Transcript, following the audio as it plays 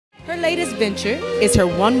latest venture is her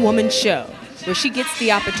one-woman show, where she gets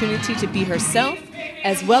the opportunity to be herself,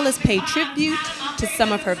 as well as pay tribute to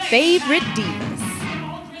some of her favorite divas.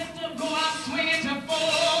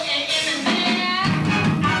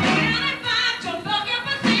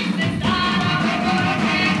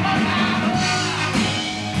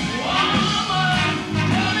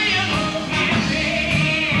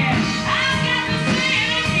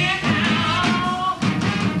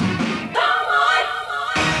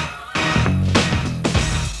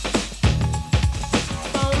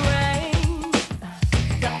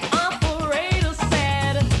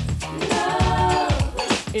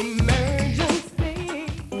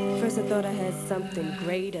 Thought I had something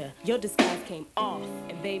greater. Your disguise came off,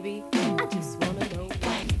 and baby, I just wanna know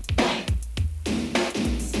why.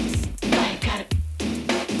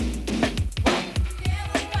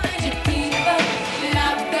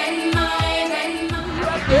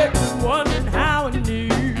 Wondering how I knew,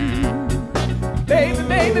 baby,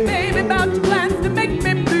 baby, baby, about your plans to make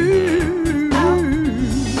me blue. I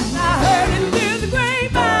heard it through the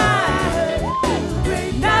grapevine.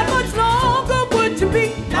 Not much longer would you be?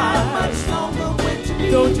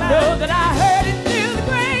 Don't you know that I heard it through the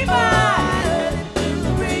grapevine?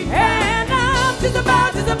 And I'm just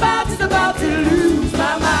about to lose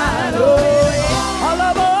my mind. Oh, yeah. All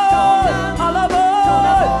aboard, all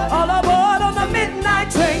aboard, all aboard on the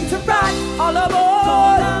midnight train to ride. All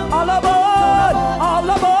aboard, all aboard, all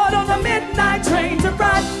aboard on the midnight train to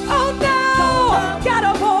ride. Oh no, got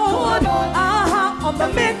aboard, on the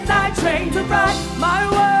midnight train to ride. My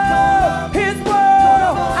world, his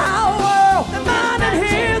world, our world, the mine and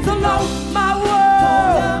his alone. My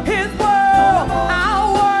world, his world, our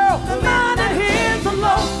world, the mine and his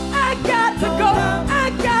alone. I got to go, I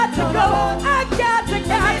got to go, I got to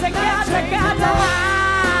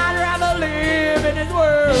I'd rather live in his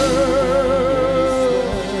world.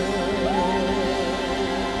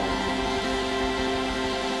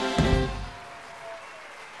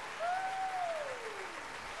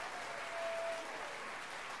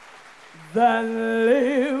 Than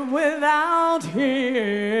live without him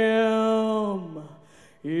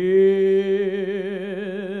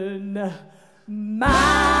in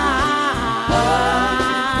my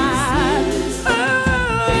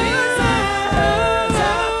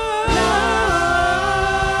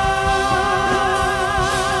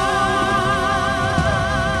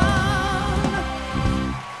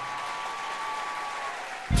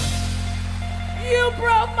You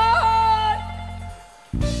broke my heart,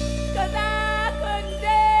 'cause I couldn't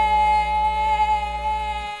dance.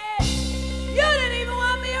 You didn't even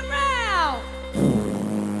want me around.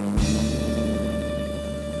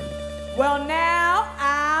 Well, now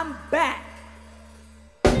I'm back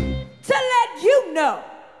to let you know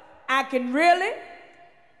I can really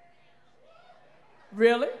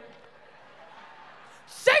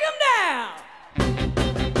shake 'em down.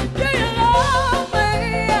 Do you love me?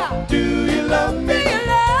 Do you love me? Do you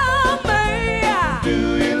love me? Do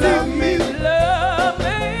you love me? Do you love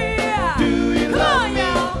me? Do you Come love on, me?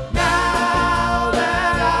 y'all. Now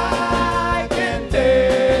that I can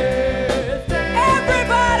dance,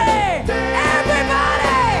 Everybody,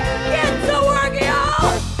 get to work,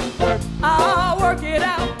 y'all. Oh, work it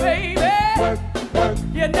out, baby.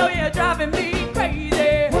 You know you're driving me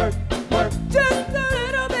crazy. Just a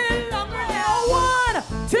little bit longer now. 1,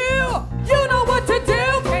 2, you know what to do.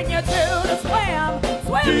 Can you do the swim?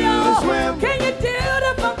 Swim, Do the y'all. swim. Can you do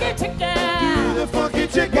the funky chicken? do the funky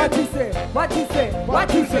chicken. What you say? What you say?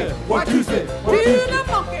 What you say? What you say?